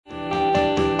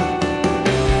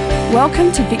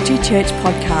Welcome to Victory Church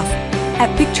Podcast.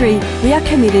 At Victory, we are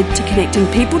committed to connecting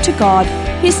people to God,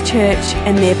 His church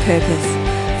and their purpose.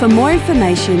 For more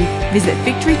information, visit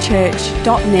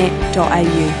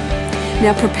victorychurch.net.au.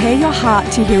 Now prepare your heart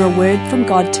to hear a word from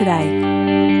God today.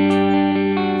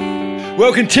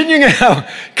 Well, continuing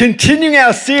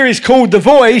our series called The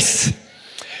Voice,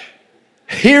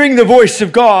 Hearing the Voice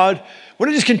of God. I want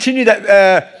to just continue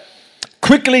that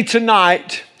quickly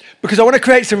tonight, because I want to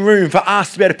create some room for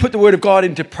us to be able to put the Word of God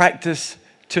into practice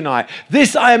tonight.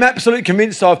 This I am absolutely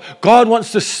convinced of. God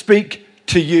wants to speak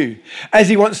to you as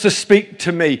He wants to speak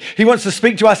to me. He wants to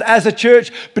speak to us as a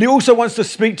church, but He also wants to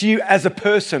speak to you as a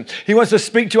person. He wants to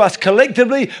speak to us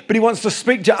collectively, but He wants to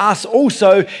speak to us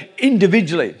also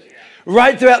individually.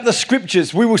 Right throughout the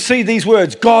scriptures, we will see these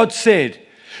words, God said.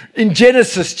 In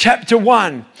Genesis chapter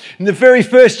 1, in the very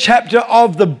first chapter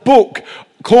of the book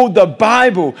called the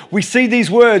Bible, we see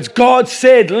these words, God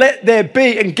said, let there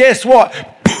be. And guess what?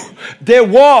 There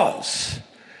was.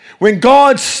 When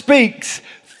God speaks,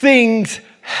 things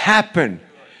happen.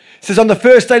 It says on the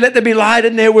first day, let there be light,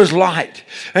 and there was light.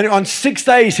 And on 6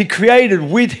 days, He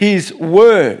created with His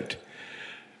word.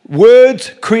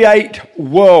 Words create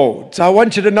worlds. I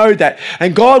want you to know that.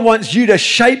 And God wants you to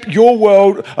shape your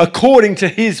world according to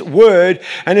His word.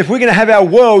 And if we're going to have our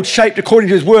world shaped according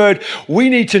to His word, we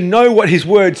need to know what His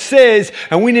word says,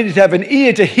 and we need to have an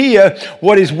ear to hear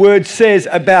what His word says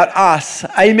about us.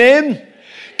 Amen?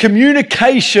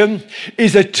 Communication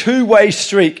is a two-way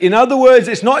street. In other words,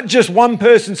 it's not just one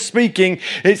person speaking,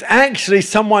 it's actually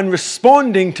someone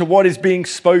responding to what is being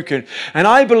spoken. And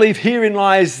I believe herein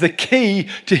lies the key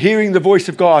to hearing the voice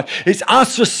of God. It's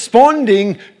us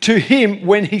responding to Him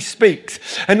when He speaks.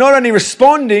 And not only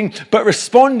responding, but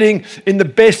responding in the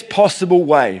best possible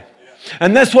way.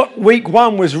 And that's what week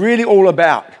 1 was really all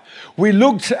about. We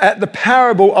looked at the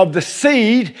parable of the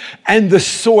seed and the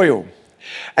soil.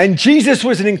 And Jesus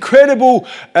was had an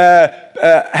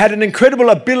incredible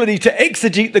ability to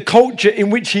exegete the culture in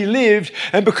which He lived.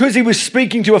 And because He was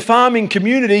speaking to a farming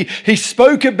community, He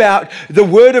spoke about the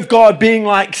Word of God being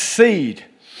like seed,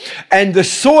 and the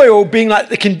soil being like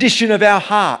the condition of our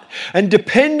heart. And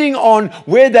depending on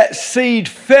where that seed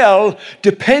fell,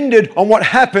 depended on what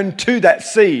happened to that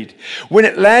seed. When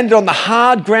it landed on the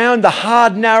hard ground, the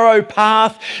hard, narrow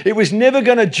path, it was never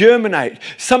going to germinate.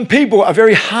 Some people are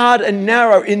very hard and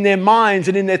narrow in their minds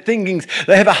and in their thinkings.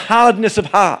 They have a hardness of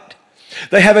heart.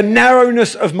 They have a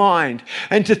narrowness of mind.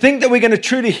 And to think that we're going to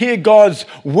truly hear God's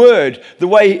word the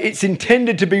way it's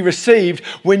intended to be received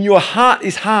when your heart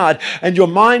is hard and your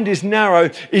mind is narrow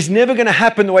is never going to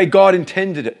happen the way God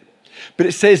intended it. But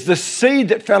it says the seed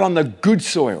that fell on the good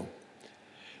soil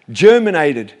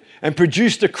germinated and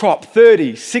produced a crop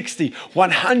 30, 60,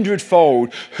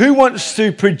 100-fold. Who wants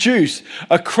to produce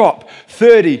a crop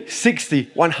 30, 60,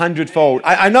 100-fold?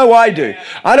 I know I do.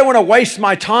 I don't want to waste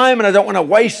my time, and I don't want to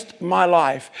waste my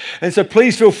life. And so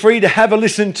please feel free to have a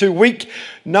listen to week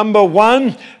number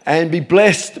 1 and be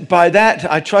blessed by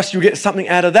that. I trust you'll get something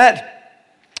out of that.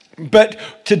 But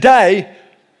today,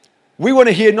 we want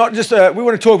to hear we want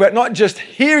to talk about not just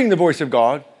hearing the voice of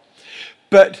God,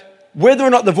 but whether or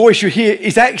not the voice you hear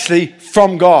is actually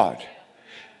from God.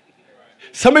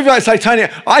 Some of you might say, Tony,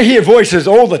 I hear voices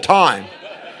all the time.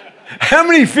 How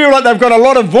many feel like they've got a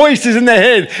lot of voices in their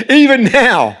head, even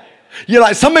now?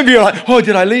 Some of you are like, oh,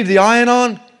 did I leave the iron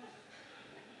on?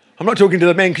 I'm not talking to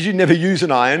the men because you never use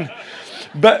an iron.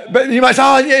 But you might say,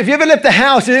 oh, yeah, if you ever left the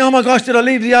house, you think, oh my gosh, did I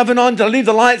leave the oven on? Did I leave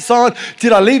the lights on?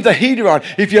 Did I leave the heater on?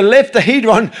 If you left the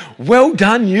heater on, well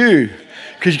done you,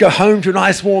 because you go home to a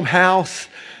nice warm house.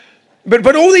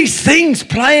 But all these things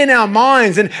play in our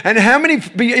minds. And how many,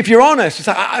 if you're honest,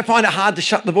 I find it hard to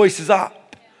shut the voices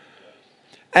up.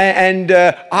 And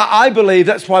I believe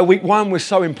that's why week 1 was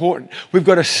so important. We've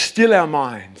got to still our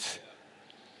minds.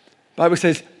 The Bible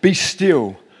says, be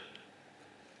still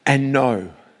and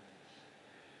know.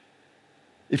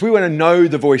 If we want to know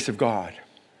the voice of God,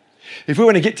 if we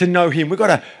want to get to know Him, we've got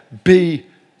to be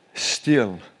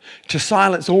still to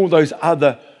silence all those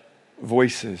other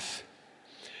voices.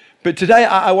 But today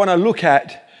I want to look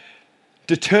at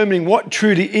determining what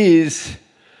truly is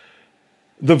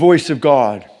the voice of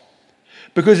God.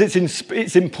 Because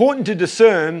it's important to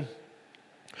discern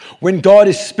when God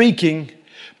is speaking,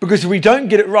 because if we don't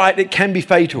get it right, it can be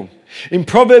fatal. In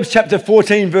Proverbs chapter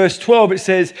 14, verse 12, it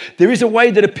says, there is a way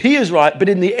that appears right, but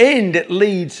in the end it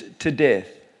leads to death.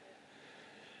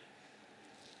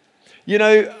 You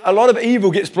know, a lot of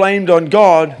evil gets blamed on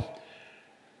God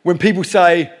when people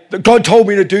say that God told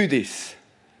me to do this,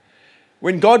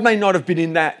 when God may not have been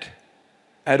in that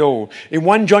at all. In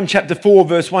 1 John chapter 4,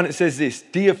 verse 1, it says this,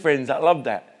 dear friends, I love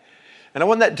that. And I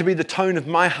want that to be the tone of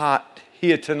my heart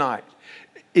here tonight.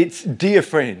 It's dear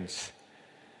friends.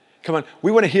 Come on,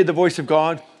 we want to hear the voice of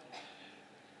God.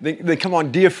 Then come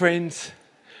on, dear friends,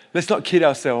 let's not kid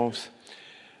ourselves.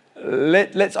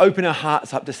 Let's open our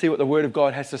hearts up to see what the Word of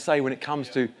God has to say when it comes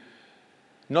to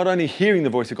not only hearing the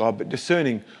voice of God, but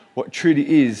discerning what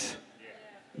truly is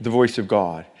the voice of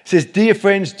God. It says, dear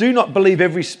friends, do not believe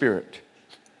every spirit.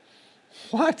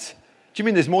 What? Do you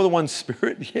mean there's more than one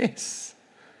spirit? Yes.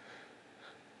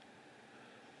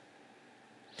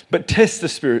 But test the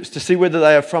spirits to see whether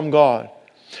they are from God,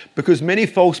 because many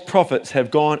false prophets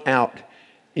have gone out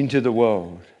into the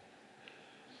world.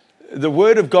 The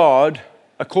Word of God,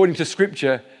 according to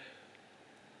Scripture,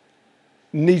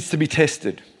 needs to be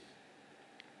tested.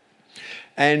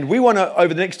 And we want to,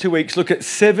 over the next 2 weeks, look at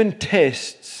 7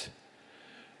 tests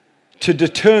to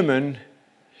determine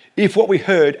if what we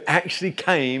heard actually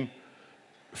came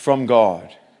from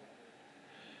God.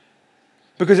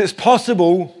 Because it's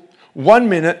possible 1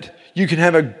 minute you can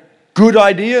have a God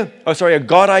idea,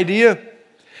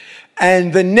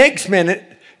 and the next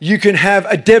minute you can have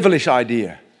a devilish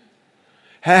idea.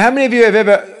 How many of you have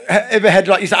ever had,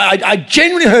 like you say, I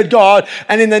genuinely heard God,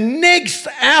 and in the next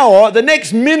hour, the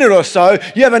next minute or so,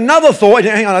 you have another thought, and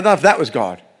you hang on, I don't know if that was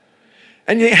God.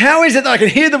 And you think, how is it that I can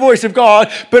hear the voice of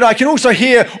God, but I can also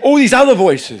hear all these other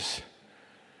voices?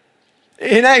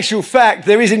 In actual fact,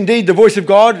 there is indeed the voice of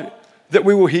God that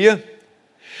we will hear.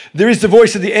 There is the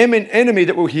voice of the enemy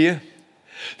that we'll hear.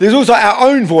 There's also our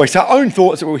own voice, our own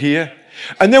thoughts that we'll hear.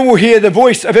 And then we'll hear the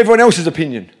voice of everyone else's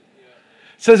opinion.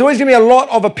 So there's always going to be a lot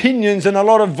of opinions and a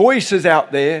lot of voices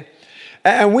out there.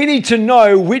 And we need to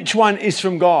know which one is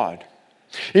from God.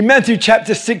 In Matthew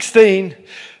chapter 16,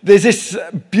 there's this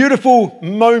beautiful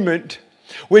moment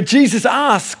where Jesus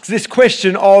asks this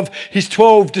question of his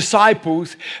 12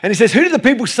 disciples. And he says, who do the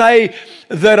people say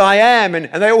that I am? And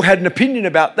they all had an opinion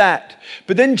about that.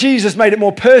 But then Jesus made it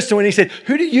more personal and he said,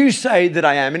 who do you say that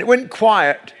I am? And it went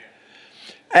quiet.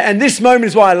 And this moment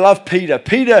is why I love Peter.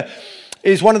 Peter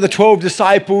is one of the 12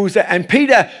 disciples, and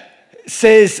Peter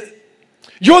says,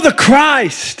 you're the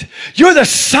Christ. You're the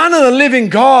Son of the living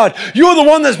God. You're the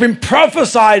one that's been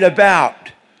prophesied about.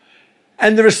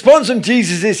 And the response from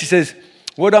Jesus is, he says,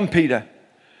 well done, Peter.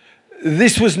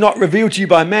 This was not revealed to you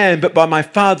by man, but by my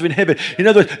Father in heaven. In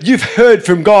other words, you've heard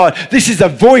from God. This is a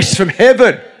voice from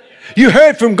heaven. You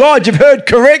heard from God. You've heard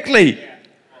correctly.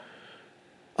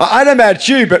 I don't know about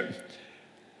you, but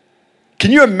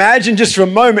can you imagine just for a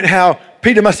moment how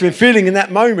Peter must have been feeling in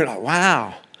that moment? Like,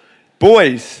 wow,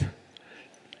 boys,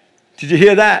 did you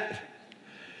hear that?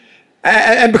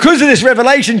 And because of this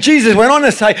revelation, Jesus went on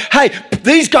to say, hey,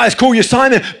 these guys call you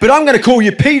Simon, but I'm going to call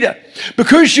you Peter.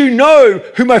 Because you know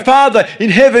who my Father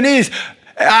in heaven is,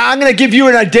 I'm going to give you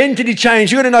an identity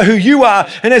change. You're going to know who you are.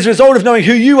 And as a result of knowing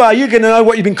who you are, you're going to know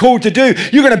what you've been called to do.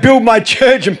 You're going to build my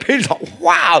church. And Peter's like,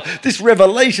 wow, this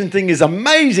revelation thing is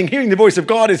amazing. Hearing the voice of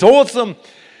God is awesome.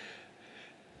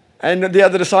 And the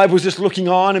other disciples just looking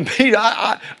on. And Peter,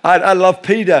 I love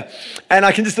Peter. And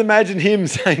I can just imagine him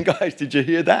saying, guys, did you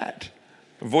hear that?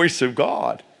 The voice of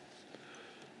God.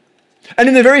 And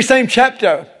in the very same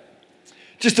chapter,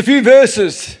 just a few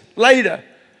verses later,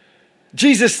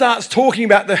 Jesus starts talking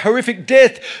about the horrific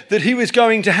death that he was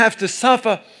going to have to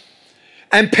suffer.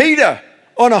 And Peter,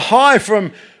 on a high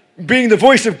from being the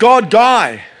voice of God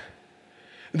guy,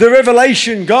 the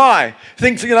revelation guy,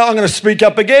 thinks, I'm going to speak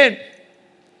up again.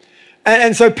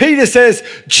 And so Peter says,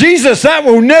 Jesus, that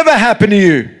will never happen to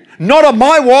you. Not on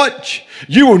my watch.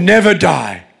 You will never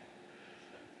die.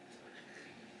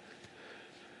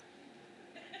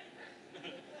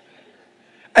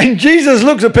 And Jesus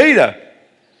looks at Peter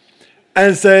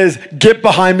and says, get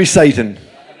behind me, Satan.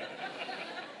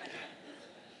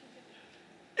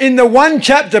 In the one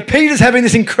chapter, Peter's having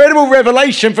this incredible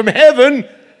revelation from heaven,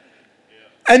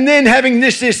 and then having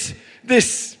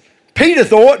this Peter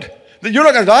thought that you're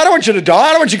not going to die. I don't want you to die.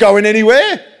 I don't want you going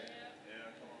anywhere.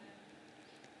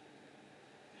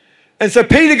 And so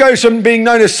Peter goes from being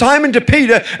known as Simon to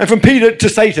Peter, and from Peter to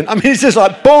Satan. I mean, it's just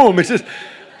like, boom. It's just...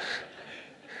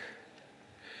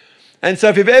 And so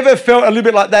if you've ever felt a little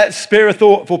bit like that, spare a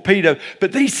thought for Peter.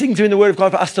 But these things are in the Word of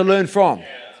God for us to learn from. Yeah,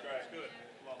 that's great.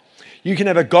 Good. You can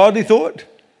have a godly thought.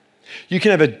 You can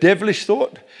have a devilish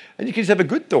thought. And you can just have a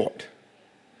good thought.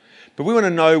 But we want to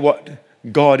know what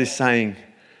God is saying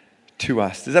to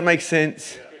us. Does that make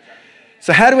sense?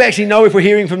 So how do we actually know if we're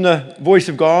hearing from the voice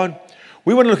of God?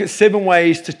 We want to look at 7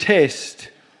 ways to test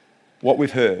what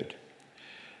we've heard.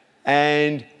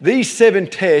 And these 7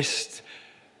 tests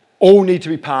all need to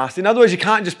be passed. In other words, you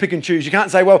can't just pick and choose. You can't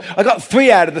say, well, I got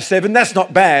 3 out of the 7. That's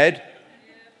not bad.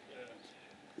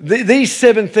 These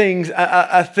 7 things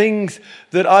are things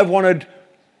that I've wanted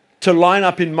to line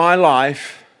up in my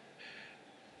life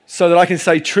so that I can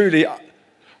say truly,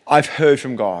 I've heard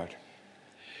from God.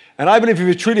 And I believe if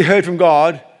you've truly heard from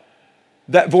God,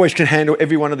 that voice can handle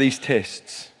every one of these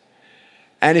tests.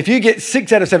 And if you get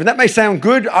 6 out of 7, that may sound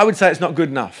good. I would say it's not good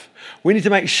enough. We need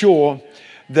to make sure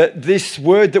that this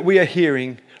word that we are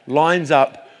hearing lines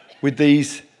up with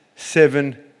these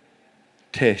 7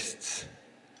 tests.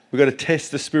 We've got to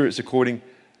test the spirits according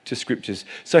to scriptures.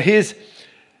 So here's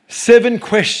 7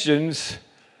 questions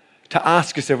to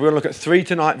ask yourself. We're going to look at 3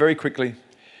 tonight very quickly.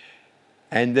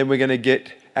 And then we're going to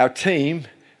get our team,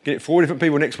 get 4 different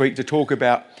people next week to talk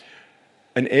about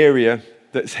an area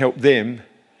that's helped them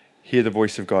hear the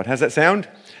voice of God. How's that sound?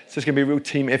 So it's going to be a real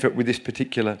team effort with this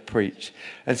particular preach.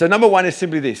 And so number 1 is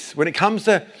simply this. When it comes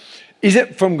to, is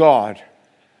it from God?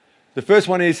 The first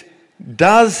one is,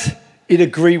 does it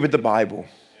agree with the Bible?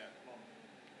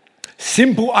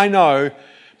 Simple, I know,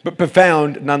 but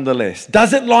profound nonetheless.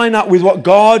 Does it line up with what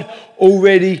God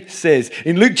already says?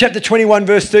 In Luke chapter 21,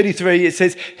 verse 33, it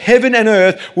says, heaven and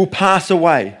earth will pass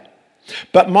away,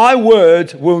 but my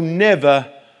words will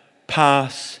never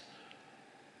pass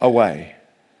away.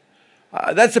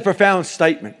 That's a profound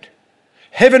statement.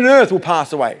 Heaven and earth will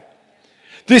pass away.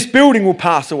 This building will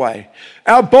pass away.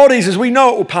 Our bodies, as we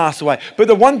know it, will pass away. But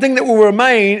the one thing that will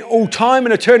remain all time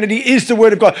and eternity is the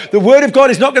Word of God. The Word of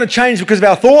God is not going to change because of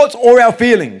our thoughts or our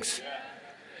feelings.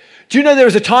 Do you know there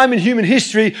was a time in human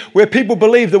history where people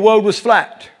believed the world was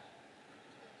flat?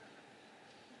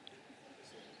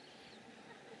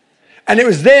 And it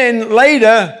was then,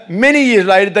 later, many years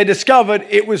later, they discovered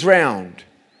it was round.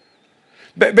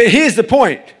 But here's the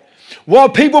point. While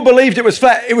people believed it was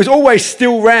flat, it was always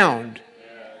still round.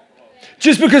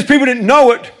 Just because people didn't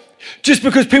know it, just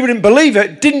because people didn't believe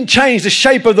it, didn't change the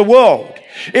shape of the world.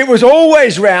 It was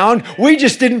always round. We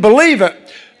just didn't believe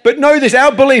it. But know this,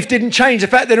 our belief didn't change the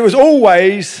fact that it was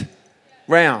always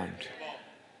round.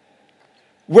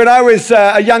 When I was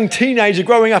a young teenager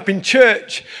growing up in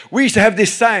church, we used to have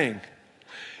this saying,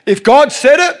 if God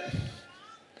said it,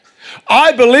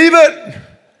 I believe it,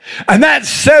 and that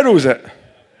settles it.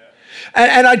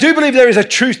 And I do believe there is a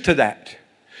truth to that.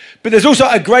 But there's also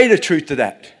a greater truth to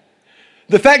that.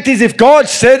 The fact is, if God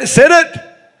said it,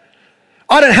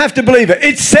 I don't have to believe it.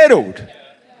 It's settled.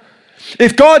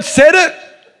 If God said it,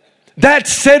 that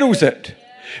settles it.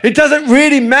 It doesn't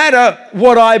really matter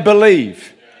what I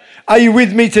believe. Are you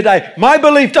with me today? My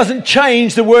belief doesn't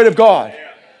change the Word of God.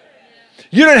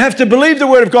 You don't have to believe the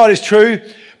Word of God is true,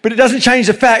 but it doesn't change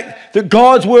the fact that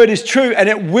God's Word is true, and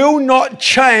it will not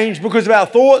change because of our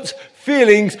thoughts,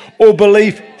 feelings, or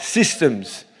belief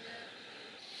systems.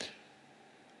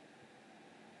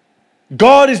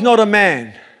 God is not a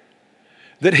man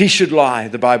that he should lie,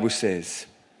 the Bible says.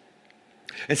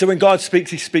 And so when God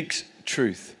speaks, he speaks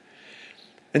truth.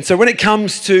 And so when it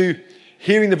comes to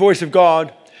hearing the voice of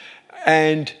God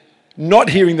and not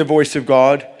hearing the voice of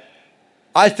God,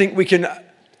 I think we can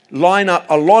line up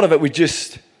a lot of it with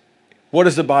just, what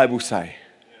does the Bible say?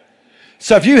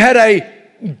 So if you had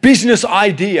a business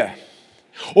idea,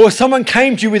 or someone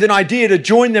came to you with an idea to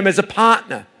join them as a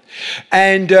partner,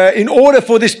 and in order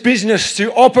for this business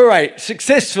to operate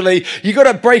successfully, you've got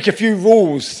to break a few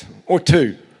rules or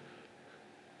 2.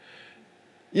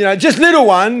 You know, just little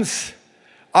ones.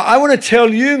 I want to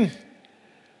tell you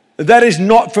that is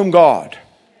not from God.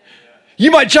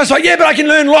 You might just like, yeah, but I can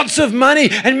earn lots of money.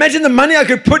 And imagine the money I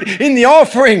could put in the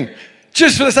offering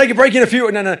just for the sake of breaking a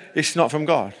few. No, it's not from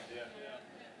God.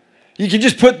 You can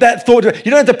just put that thought to it.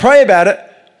 You don't have to pray about it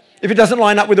if it doesn't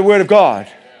line up with the Word of God.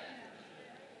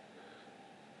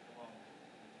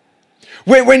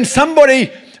 When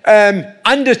somebody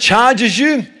undercharges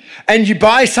you and you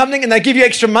buy something and they give you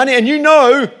extra money and you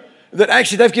know that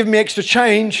actually they've given me extra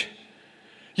change,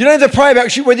 you don't have to pray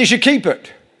about whether you should keep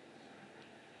it.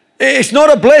 It's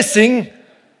not a blessing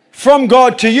from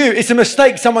God to you. It's a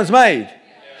mistake someone's made.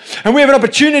 And we have an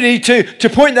opportunity to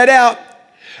point that out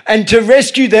and to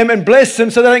rescue them and bless them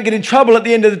so they don't get in trouble at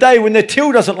the end of the day when their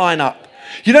till doesn't line up.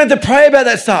 You don't have to pray about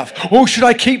that stuff. Oh, should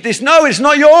I keep this? No, it's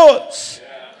not yours.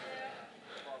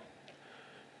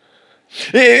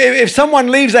 If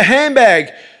someone leaves a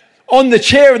handbag on the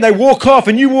chair and they walk off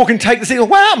and you walk and take the seat,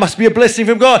 wow, it must be a blessing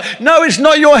from God. No, it's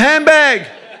not your handbag.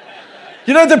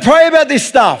 You don't have to pray about this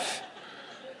stuff.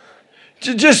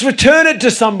 Just return it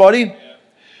to somebody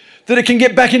that it can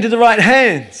get back into the right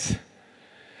hands.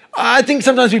 I think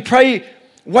sometimes we pray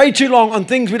way too long on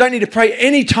things we don't need to pray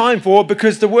any time for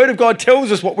because the Word of God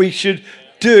tells us what we should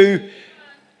do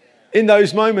in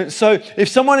those moments. So if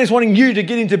someone is wanting you to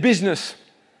get into business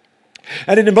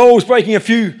and it involves breaking a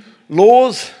few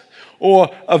laws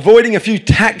or avoiding a few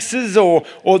taxes or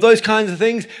those kinds of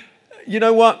things, you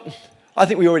know what? I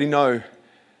think we already know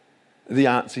the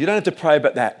answer. You don't have to pray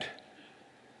about that.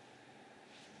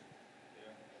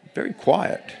 Very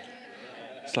quiet.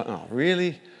 It's like, oh,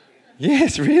 really?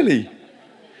 Yes, really.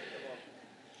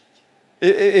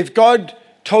 If God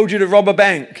told you to rob a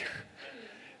bank,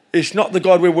 it's not the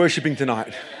God we're worshipping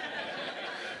tonight.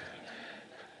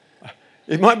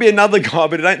 It might be another God,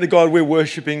 but it ain't the God we're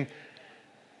worshipping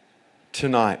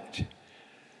tonight.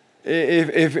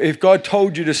 If God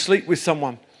told you to sleep with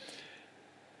someone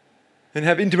and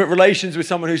have intimate relations with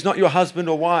someone who's not your husband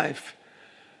or wife,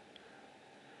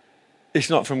 it's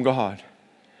not from God.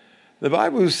 The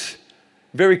Bible's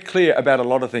very clear about a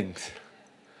lot of things.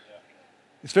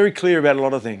 It's very clear about a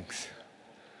lot of things.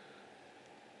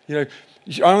 You know,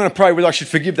 I'm going to pray whether I should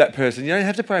forgive that person. You don't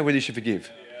have to pray whether you should forgive.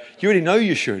 You already know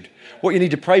you should. What you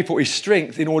need to pray for is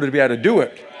strength in order to be able to do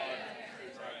it.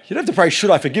 You don't have to pray,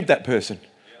 should I forgive that person?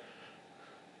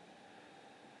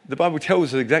 The Bible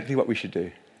tells us exactly what we should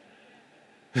do.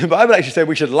 The Bible actually said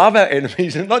we should love our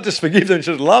enemies and not just forgive them, we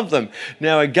should love them.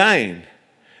 Now again,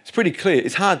 it's pretty clear.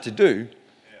 It's hard to do.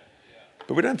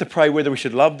 But we don't have to pray whether we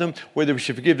should love them, whether we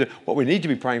should forgive them. What we need to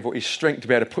be praying for is strength to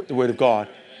be able to put the Word of God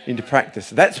into practice.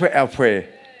 That's where our prayer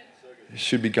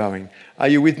should be going. Are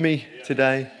you with me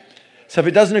today? So if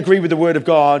it doesn't agree with the Word of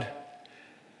God,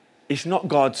 it's not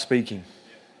God speaking.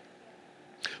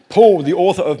 Paul, the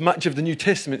author of much of the New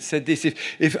Testament, said this: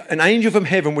 if an angel from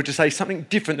heaven were to say something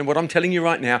different than what I'm telling you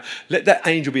right now, let that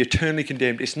angel be eternally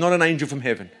condemned. It's not an angel from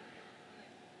heaven.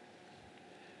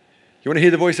 You want to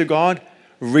hear the voice of God?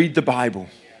 Read the Bible.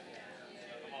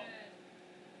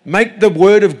 Make the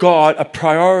Word of God a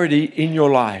priority in your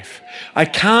life. I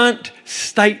can't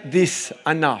state this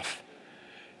enough.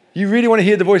 You really want to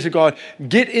hear the voice of God?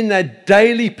 Get in that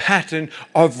daily pattern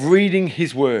of reading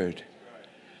His Word.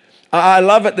 I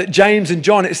love it that James and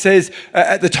John, it says,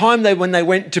 at the time when they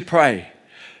went to pray,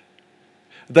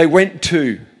 they went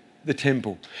to the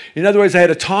temple. In other words, they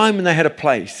had a time and they had a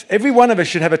place. Every one of us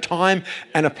should have a time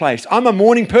and a place. I'm a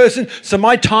morning person, so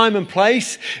my time and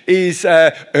place is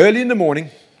early in the morning,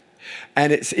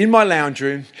 and it's in my lounge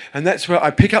room, and that's where I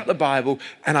pick up the Bible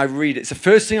and I read it. It's the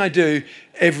first thing I do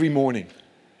every morning.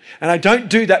 And I don't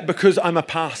do that because I'm a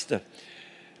pastor.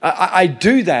 I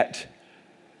do that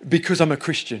because I'm a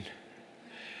Christian.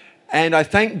 And I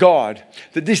thank God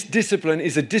that this discipline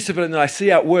is a discipline that I see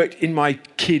outworked in my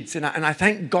kids. And I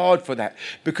thank God for that.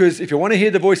 Because if you want to hear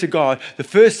the voice of God, the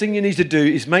first thing you need to do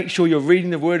is make sure you're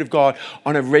reading the Word of God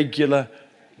on a regular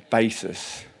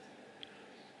basis.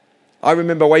 I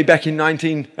remember way back in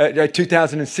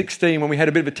 2016 when we had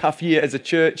a bit of a tough year as a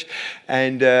church.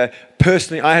 And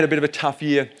personally, I had a bit of a tough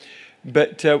year.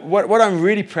 But what I'm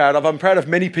really proud of, I'm proud of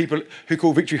many people who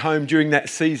call Victory home during that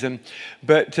season.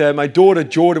 But my daughter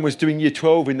Jordan was doing year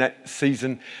 12 in that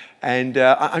season. And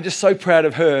I'm just so proud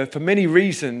of her for many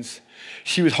reasons.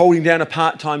 She was holding down a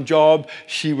part-time job.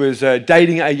 She was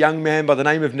dating a young man by the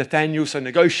name of Nathaniel. So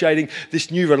negotiating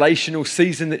this new relational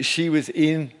season that she was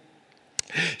in.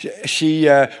 She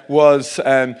was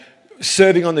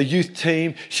serving on the youth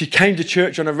team. She came to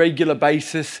church on a regular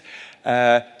basis.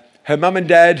 Her mum and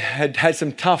dad had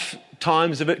some tough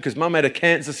times of it because mum had a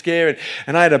cancer scare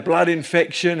and I had a blood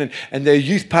infection and their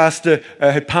youth pastor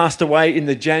had passed away in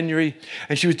the January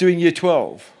and she was doing year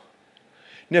 12.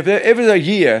 Now, if there ever was a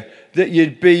year that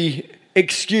you'd be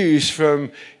excused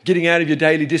from getting out of your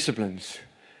daily disciplines,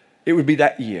 it would be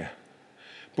that year.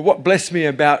 But what blessed me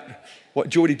about what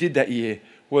Geordie did that year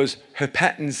was her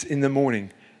patterns in the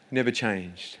morning never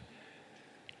changed.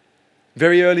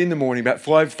 Very early in the morning, about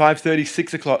 5:30,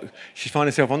 6 o'clock, she'd find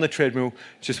herself on the treadmill,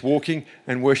 just walking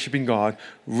and worshipping God,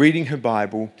 reading her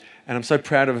Bible, and I'm so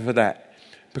proud of her for that,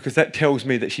 because that tells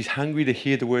me that she's hungry to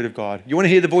hear the Word of God. You want to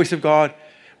hear the voice of God?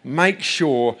 Make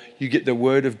sure you get the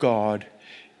Word of God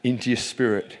into your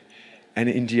spirit and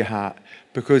into your heart,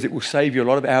 because it will save you a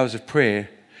lot of hours of prayer,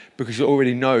 because you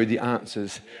already know the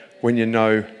answers when you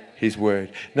know His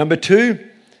Word. Number 2,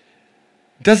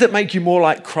 does it make you more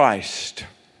like Christ?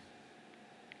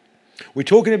 We're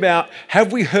talking about,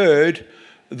 have we heard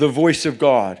the voice of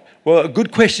God? Well, a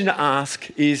good question to ask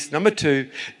is, number 2,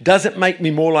 does it make me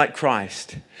more like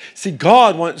Christ? See,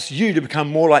 God wants you to become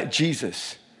more like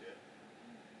Jesus.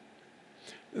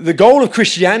 The goal of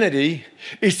Christianity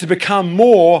is to become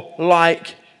more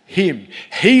like Him.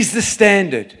 He's the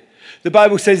standard. The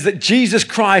Bible says that Jesus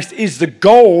Christ is the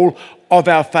goal of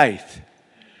our faith.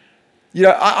 You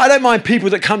know, I don't mind people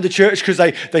that come to church because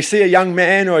they see a young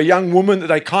man or a young woman that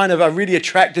they kind of are really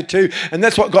attracted to, and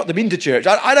that's what got them into church.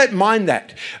 I don't mind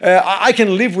that. I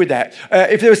can live with that.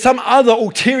 If there was some other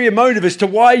ulterior motive as to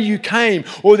why you came,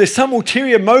 or there's some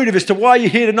ulterior motive as to why you're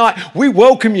here tonight, we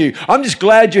welcome you. I'm just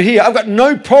glad you're here. I've got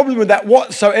no problem with that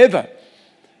whatsoever.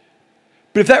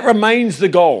 But if that remains the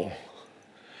goal,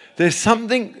 there's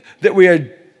something that we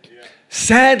are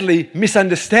sadly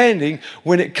misunderstanding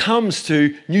when it comes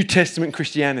to New Testament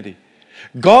Christianity.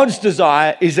 God's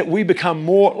desire is that we become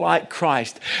more like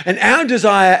Christ. And our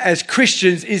desire as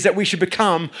Christians is that we should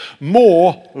become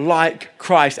more like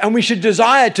Christ. And we should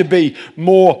desire to be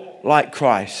more like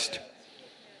Christ.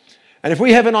 And if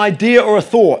we have an idea or a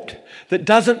thought that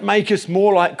doesn't make us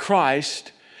more like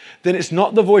Christ, then it's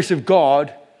not the voice of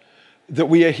God that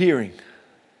we are hearing.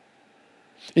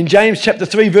 In James chapter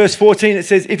 3, verse 14, it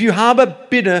says, if you harbor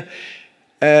bitter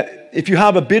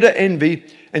envy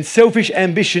and selfish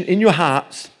ambition in your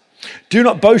hearts, do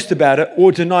not boast about it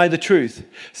or deny the truth.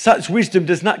 Such wisdom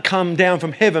does not come down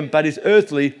from heaven, but is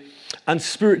earthly,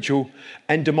 unspiritual,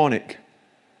 and demonic.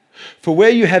 For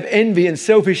where you have envy and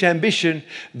selfish ambition,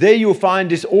 there you will find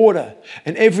disorder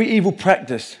and every evil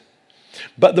practice.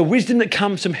 But the wisdom that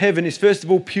comes from heaven is first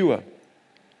of all pure,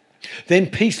 then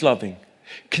peace-loving,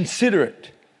 considerate,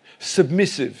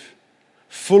 submissive,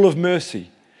 full of mercy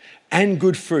and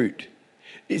good fruit.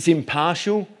 It's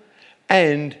impartial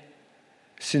and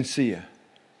sincere.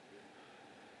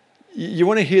 You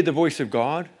want to hear the voice of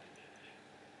God?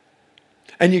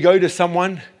 And you go to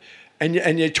someone and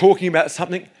you're talking about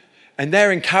something and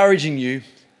they're encouraging you.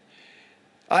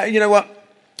 You know what?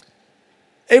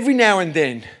 Every now and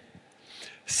then,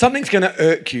 something's going to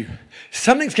irk you.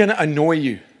 Something's going to annoy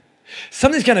you.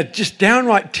 Something's going to just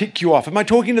downright tick you off. Am I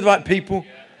talking to the right people?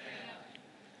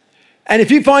 And if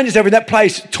you find yourself in that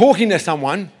place talking to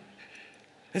someone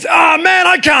and say, oh man,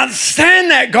 I can't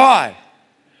stand that guy.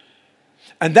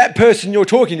 And that person you're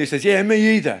talking to says, yeah,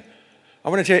 me either. I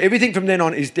want to tell you, everything from then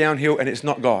on is downhill and it's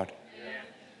not God.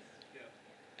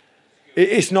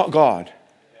 It's not God.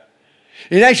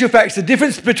 In actual fact, the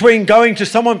difference between going to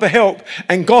someone for help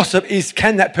and gossip is,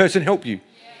 can that person help you?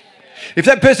 If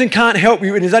that person can't help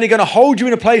you and is only going to hold you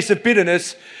in a place of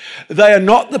bitterness, they are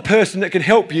not the person that can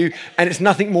help you, and it's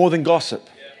nothing more than gossip.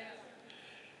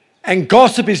 And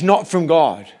gossip is not from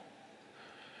God.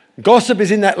 Gossip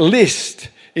is in that list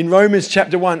in Romans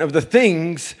chapter 1 of the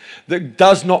things that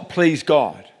does not please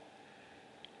God.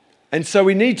 And so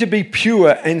we need to be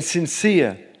pure and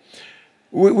sincere.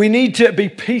 We need to be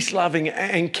peace-loving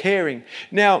and caring.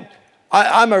 Now,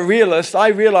 I'm a realist. I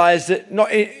realize that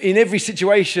not in every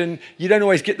situation you don't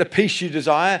always get the peace you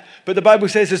desire, but the Bible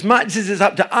says as much as it's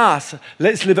up to us,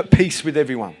 let's live at peace with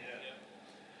everyone.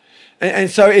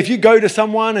 And so if you go to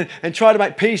someone and try to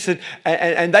make peace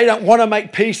and they don't want to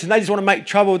make peace and they just want to make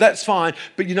trouble, that's fine,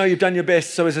 but you know you've done your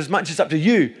best, so as much as it's up to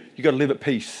you, you've got to live at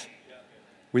peace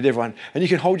with everyone. And you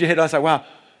can hold your head up and say, wow,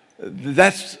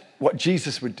 that's what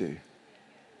Jesus would do.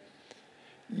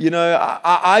 You know,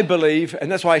 I believe, and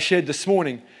that's why I shared this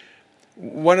morning,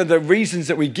 one of the reasons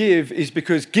that we give is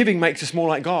because giving makes us more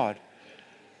like God.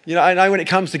 You know, I know when it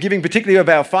comes to giving, particularly of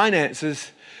our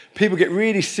finances, people get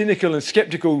really cynical and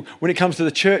skeptical when it comes to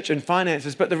the church and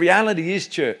finances. But the reality is,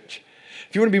 church,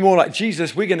 if you want to be more like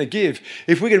Jesus, we're going to give.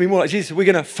 If we're going to be more like Jesus, we're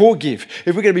going to forgive.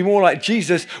 If we're going to be more like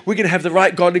Jesus, we're going to have the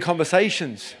right godly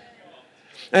conversations.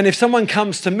 And if someone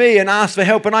comes to me and asks for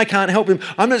help and I can't help him,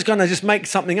 I'm not going to just make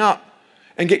something up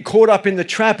and get caught up in the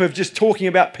trap of just talking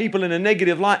about people in a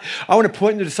negative light. I want to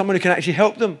point them to someone who can actually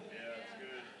help them.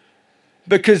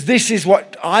 Because this is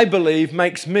what I believe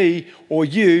makes me or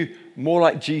you more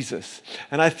like Jesus.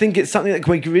 And I think it's something that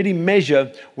we can really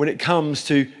measure when it comes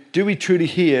to, do we truly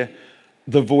hear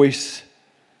the voice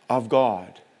of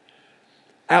God?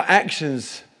 Our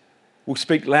actions will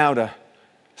speak louder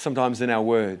sometimes than our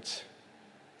words.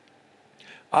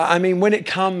 I mean, when it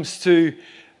comes to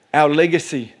our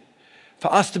legacy,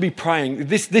 for us to be praying,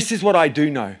 this is what I do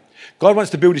know. God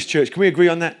wants to build his church. Can we agree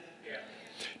on that?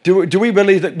 Yeah. Do we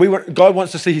believe that God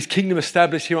wants to see his kingdom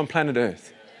established here on planet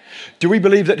Earth? Do we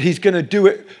believe that he's going to do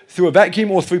it through a vacuum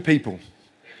or through people?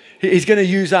 He's going to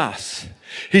use us.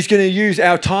 He's going to use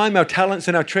our time, our talents,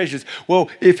 and our treasures. Well,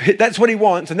 if that's what he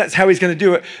wants and that's how he's going to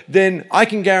do it, then I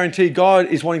can guarantee God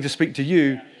is wanting to speak to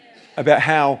you about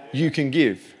how you can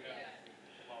give.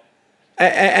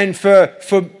 And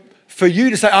for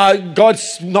you to say,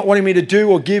 God's not wanting me to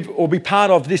do or give or be part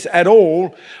of this at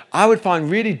all, I would find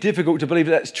really difficult to believe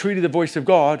that that's truly the voice of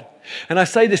God. And I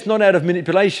say this not out of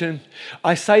manipulation.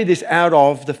 I say this out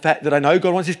of the fact that I know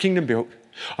God wants his kingdom built.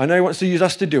 I know he wants to use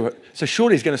us to do it. So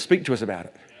surely he's going to speak to us about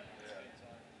it.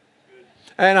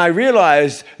 And I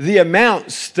realize the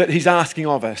amounts that he's asking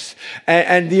of us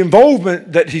and the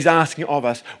involvement that he's asking of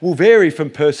us will vary from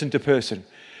person to person.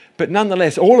 But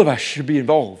nonetheless, all of us should be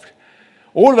involved.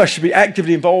 All of us should be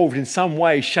actively involved in some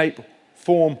way, shape,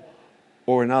 form,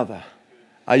 or another.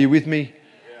 Are you with me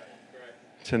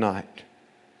tonight?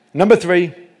 Number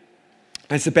 3,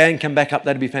 as the band come back up,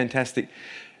 that'd be fantastic.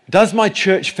 Does my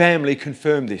church family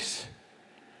confirm this?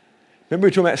 Remember, we're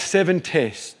talking about 7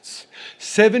 tests.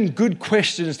 7 good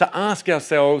questions to ask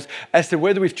ourselves as to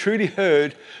whether we've truly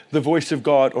heard the voice of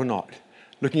God or not.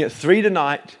 Looking at 3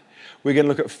 tonight, we're going to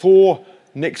look at 4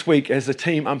 next week as the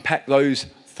team unpack those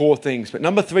 4 things. But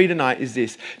number 3 tonight is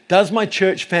this. Does my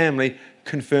church family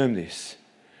confirm this?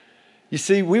 You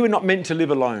see, we were not meant to live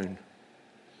alone.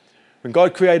 When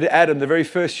God created Adam, the very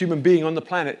first human being on the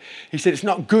planet, he said it's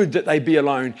not good that they be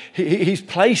alone. He's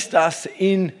placed us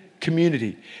in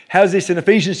community. How's this? In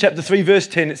Ephesians chapter 3 verse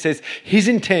 10 it says, his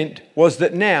intent was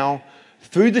that now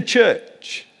through the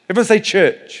church, everyone say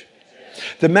church,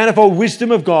 the manifold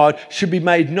wisdom of God should be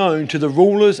made known to the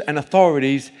rulers and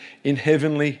authorities in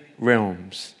heavenly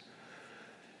realms.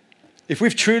 If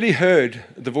we've truly heard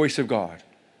the voice of God,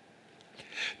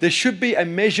 there should be a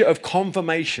measure of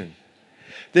confirmation.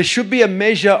 There should be a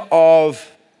measure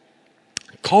of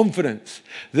confidence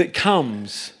that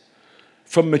comes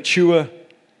from mature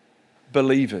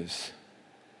believers.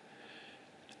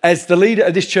 As the leader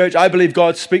of this church, I believe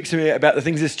God speaks to me about the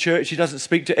things of this church. He doesn't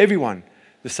speak to everyone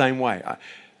the same way.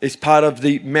 It's part of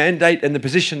the mandate and the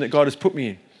position that God has put me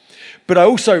in. But I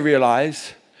also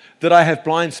realize that I have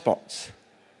blind spots.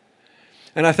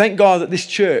 And I thank God that this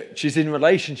church is in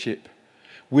relationship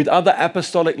with other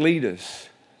apostolic leaders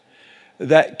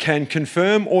that can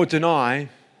confirm or deny,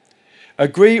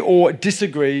 agree or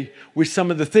disagree with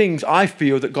some of the things I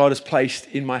feel that God has placed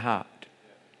in my heart.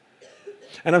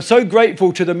 And I'm so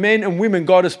grateful to the men and women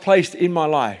God has placed in my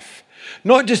life.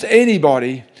 Not just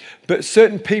anybody, but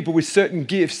certain people with certain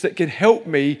gifts that can help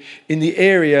me in the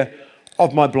area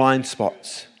of my blind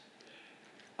spots.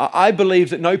 I believe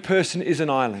that no person is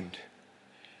an island.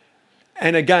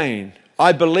 And again,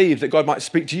 I believe that God might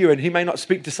speak to you and he may not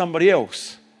speak to somebody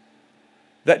else.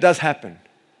 That does happen.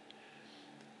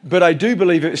 But I do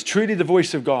believe it's truly the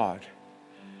voice of God.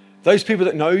 Those people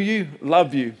that know you,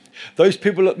 love you. Those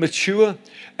people that mature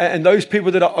and those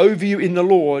people that are over you in the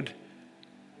Lord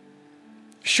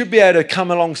should be able to come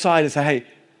alongside and say, hey,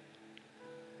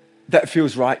 that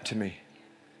feels right to me.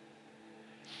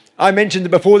 I mentioned that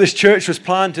before this church was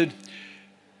planted,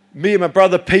 me and my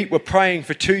brother Pete were praying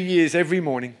for 2 years every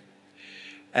morning.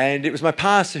 And it was my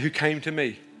pastor who came to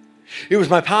me. It was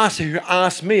my pastor who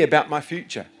asked me about my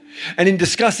future. And in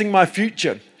discussing my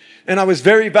future, and I was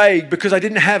very vague because I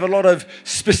didn't have a lot of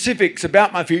specifics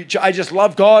about my future. I just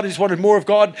loved God. I just wanted more of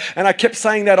God. And I kept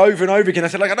saying that over and over again. I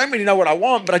said, I don't really know what I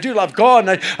want, but I do love God.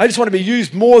 And I just want to be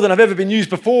used more than I've ever been used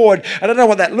before. And I don't know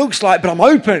what that looks like, but I'm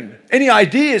open. Any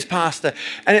ideas, Pastor?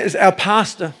 And it was our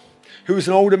pastor, who was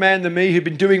an older man than me, who'd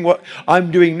been doing what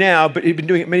I'm doing now, but he'd been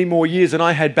doing it many more years than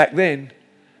I had back then.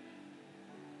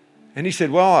 And he said,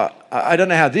 well, I don't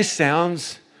know how this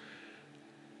sounds.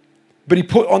 But he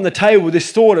put on the table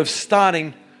this thought of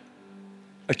starting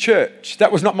a church.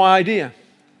 That was not my idea.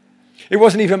 It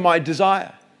wasn't even my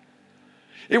desire.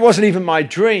 It wasn't even my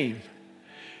dream.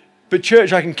 But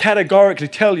church, I can categorically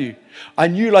tell you, I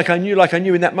knew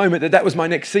in that moment that was my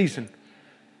next season.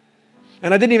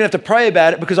 And I didn't even have to pray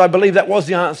about it because I believe that was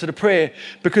the answer to prayer,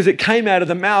 because it came out of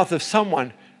the mouth of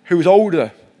someone who was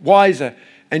older, wiser,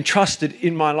 and trusted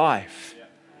in my life.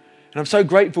 And I'm so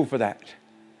grateful for that.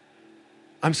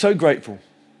 I'm so grateful.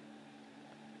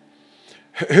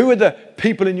 Who are the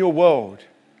people in your world?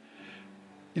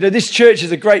 You know, this church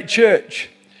is a great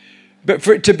church, but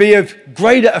for it to be of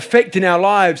greater effect in our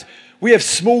lives, we have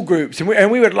small groups, and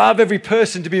we would love every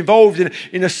person to be involved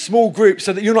in a small group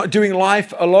so that you're not doing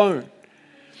life alone,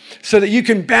 so that you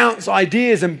can bounce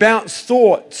ideas and bounce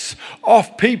thoughts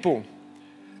off people,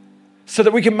 so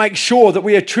that we can make sure that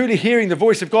we are truly hearing the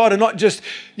voice of God and not just,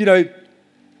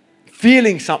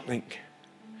 feeling something,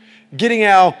 getting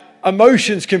our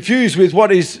emotions confused with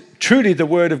what is truly the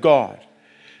Word of God.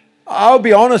 I'll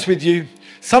be honest with you,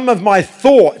 some of my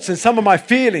thoughts and some of my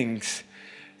feelings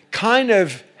kind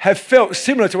of have felt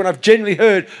similar to when I've genuinely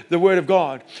heard the Word of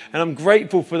God. And I'm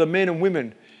grateful for the men and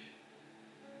women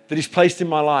that He's placed in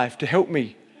my life to help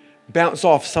me bounce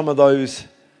off some of those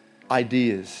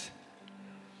ideas.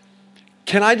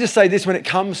 Can I just say this when it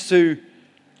comes to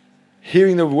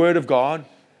hearing the Word of God?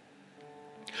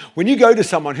 When you go to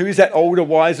someone who is that older,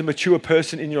 wiser, mature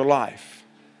person in your life,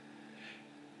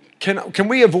 can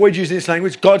we avoid using this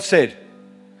language? God said.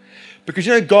 Because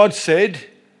God said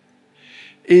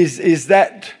is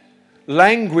that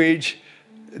language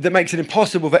that makes it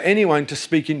impossible for anyone to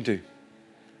speak into.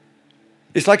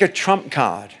 It's like a trump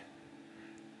card.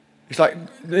 It's like,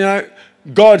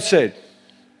 God said.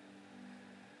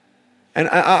 And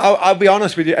I'll be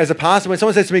honest with you, as a pastor, when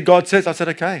someone says to me, God says, I said,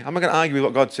 okay, I'm not going to argue with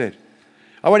what God said.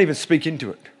 I won't even speak into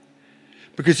it.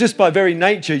 Because just by very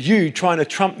nature, you trying to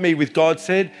trump me with God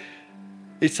said,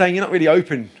 it's saying you're not really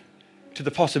open to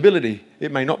the possibility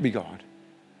it may not be God.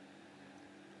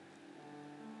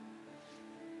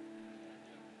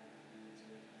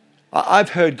 I've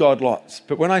heard God lots,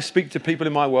 but when I speak to people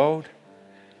in my world,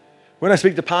 when I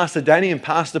speak to Pastor Danny and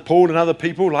Pastor Paul and other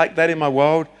people like that in my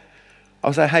world,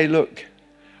 I'll say, hey, look,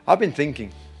 I've been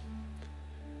thinking.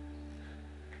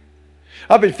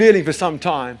 I've been feeling for some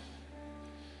time.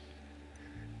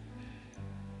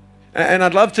 And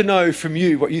I'd love to know from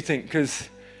you what you think, because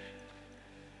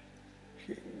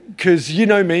you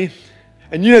know me,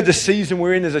 and you know the season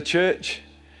we're in as a church.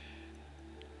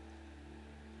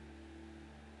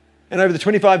 And over the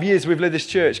 25 years we've led this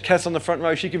church, Cass on the front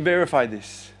row, she can verify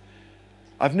this.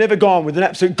 I've never gone with an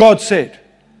absolute God said.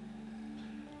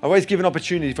 I always give an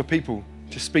opportunity for people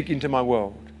to speak into my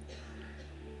world.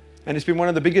 And it's been one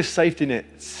of the biggest safety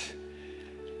nets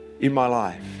in my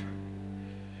life.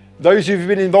 Those who've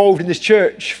been involved in this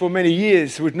church for many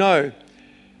years would know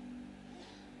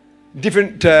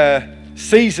different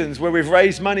seasons where we've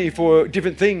raised money for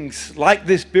different things like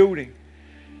this building,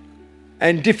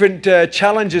 and different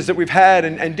challenges that we've had,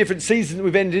 and different seasons that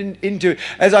we've entered into.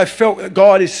 As I felt that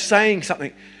God is saying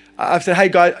something, I've said, hey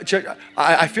God, church,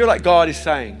 I feel like God is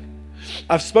saying.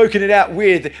 I've spoken it out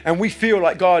weird, and we feel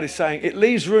like God is saying. It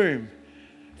leaves room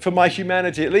for my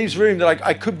humanity. It leaves room that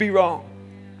I could be wrong.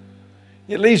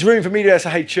 It leaves room for me to say,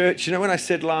 hey church, when I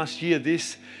said last year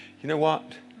this, you know what?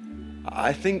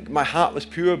 I think my heart was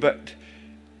pure, but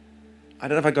I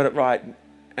don't know if I got it right.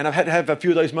 And I've had to have a few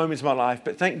of those moments in my life,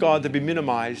 but thank God they've been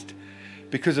minimized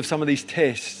because of some of these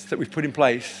tests that we've put in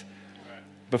place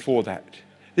before that.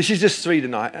 This is just 3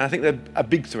 tonight, and I think they're a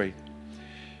big 3. And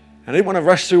I didn't want to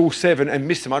rush through all 7 and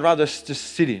miss them. I'd rather just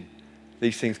sit in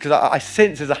these things because I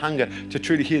sense there's a hunger to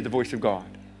truly hear the voice of God.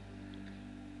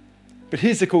 But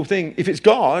here's the cool thing. If it's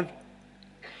God,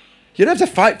 you don't have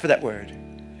to fight for that word.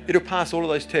 It'll pass all of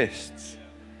those tests.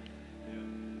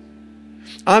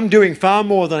 I'm doing far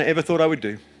more than I ever thought I would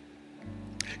do.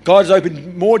 God's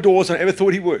opened more doors than I ever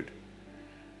thought he would,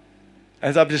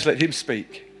 as I've just let him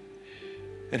speak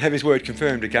and have his word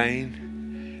confirmed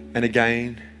again and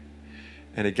again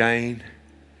and again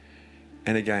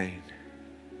and again.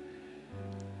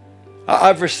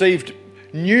 I've received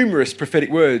numerous prophetic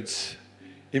words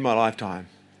in my lifetime,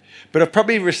 but I've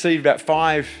probably received about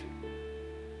 5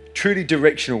 truly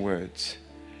directional words.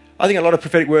 I think a lot of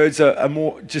prophetic words are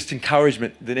more just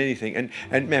encouragement than anything.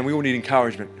 And man, we all need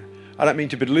encouragement. I don't mean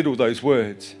to belittle those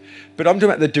words, but I'm talking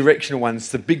about the directional ones,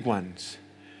 the big ones.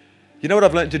 You know what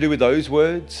I've learned to do with those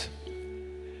words?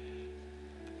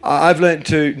 I've learned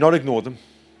to not ignore them.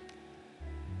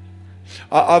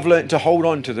 I've learned to hold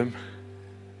on to them.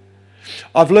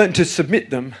 I've learned to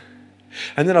submit them.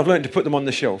 And then I've learned to put them on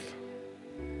the shelf.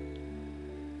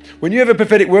 When you have a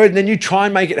prophetic word and then you try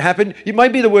and make it happen, it may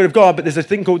be the word of God, but there's a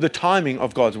thing called the timing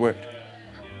of God's word.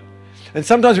 And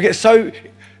sometimes we get so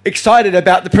excited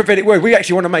about the prophetic word, we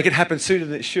actually want to make it happen sooner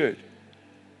than it should.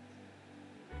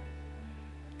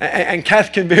 And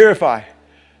Kath can verify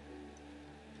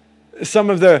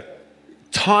some of the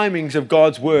timings of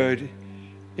God's word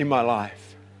in my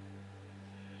life.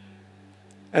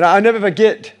 And I never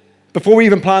forget, before we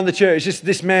even planted the church,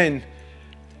 this man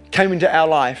came into our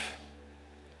life.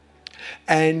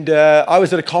 And I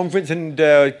was at a conference and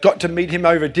got to meet him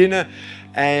over dinner.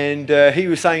 And he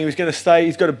was saying he was going to stay.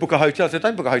 He's got to book a hotel. I said,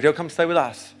 don't book a hotel. Come stay with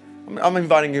us. I'm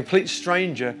inviting a complete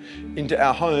stranger into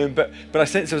our home. But I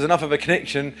sensed there was enough of a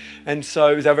connection. And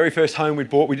so it was our very first home we'd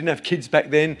bought. We didn't have kids back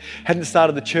then. Hadn't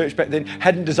started the church back then.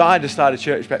 Hadn't desired to start a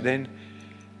church back then.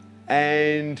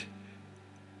 And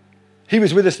he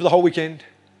was with us for the whole weekend.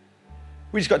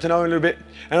 We just got to know him a little bit.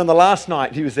 And on the last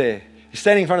night, he was there. He's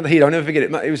standing in front of the heater. I'll never forget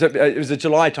it. It was a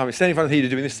July time. He's standing in front of the heater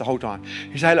doing this the whole time.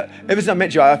 He said, hey, look, ever since I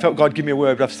met you, I felt God give me a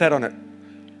word, but I've sat on it.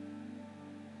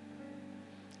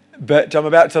 But I'm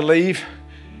about to leave.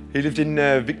 He lived in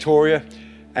Victoria.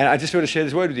 And I just want to share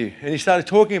this word with you. And he started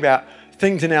talking about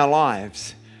things in our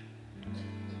lives.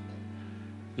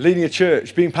 Leading a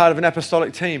church, being part of an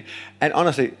apostolic team. And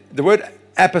honestly, the word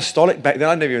apostolic back then,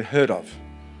 I'd never even heard of.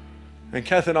 And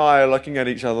Kath and I are looking at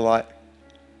each other like,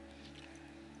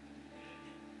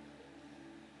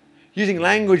 using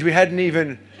language we hadn't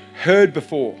even heard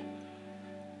before.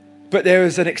 But there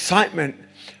was an excitement.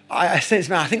 I sensed,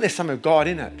 man, I think there's some of God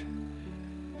in it.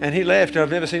 And he left, and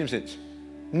I've never seen him since.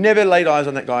 Never laid eyes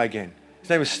on that guy again. His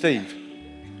name was Steve.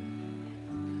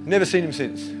 Never seen him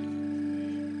since.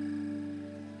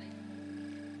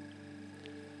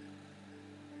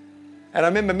 And I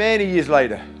remember many years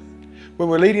later, when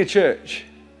we were leading a church,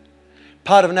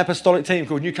 part of an apostolic team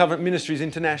called New Covenant Ministries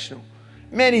International.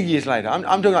 Many years later, I'm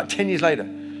talking like 10 years later.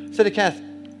 I said to Kath,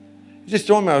 it just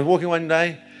dawned on me, I was walking one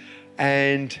day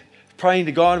and praying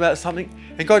to God about something,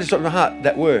 and God just dropped in my heart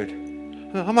that word.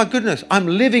 Oh my goodness, I'm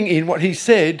living in what he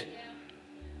said.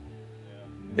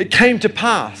 It came to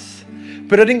pass,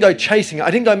 but I didn't go chasing it.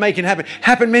 I didn't go making it happen. It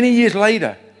happened many years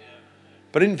later,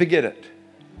 but I didn't forget it.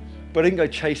 But I didn't go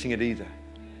chasing it either.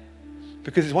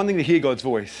 Because it's one thing to hear God's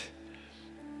voice.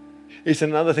 It's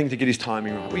another thing to get his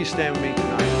timing right. Will you stand with me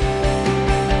tonight?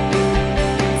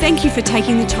 Thank you for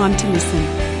taking the time to listen.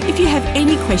 If you have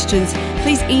any questions,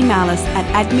 please email us at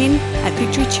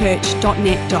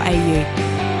admin@victorychurch.net.au.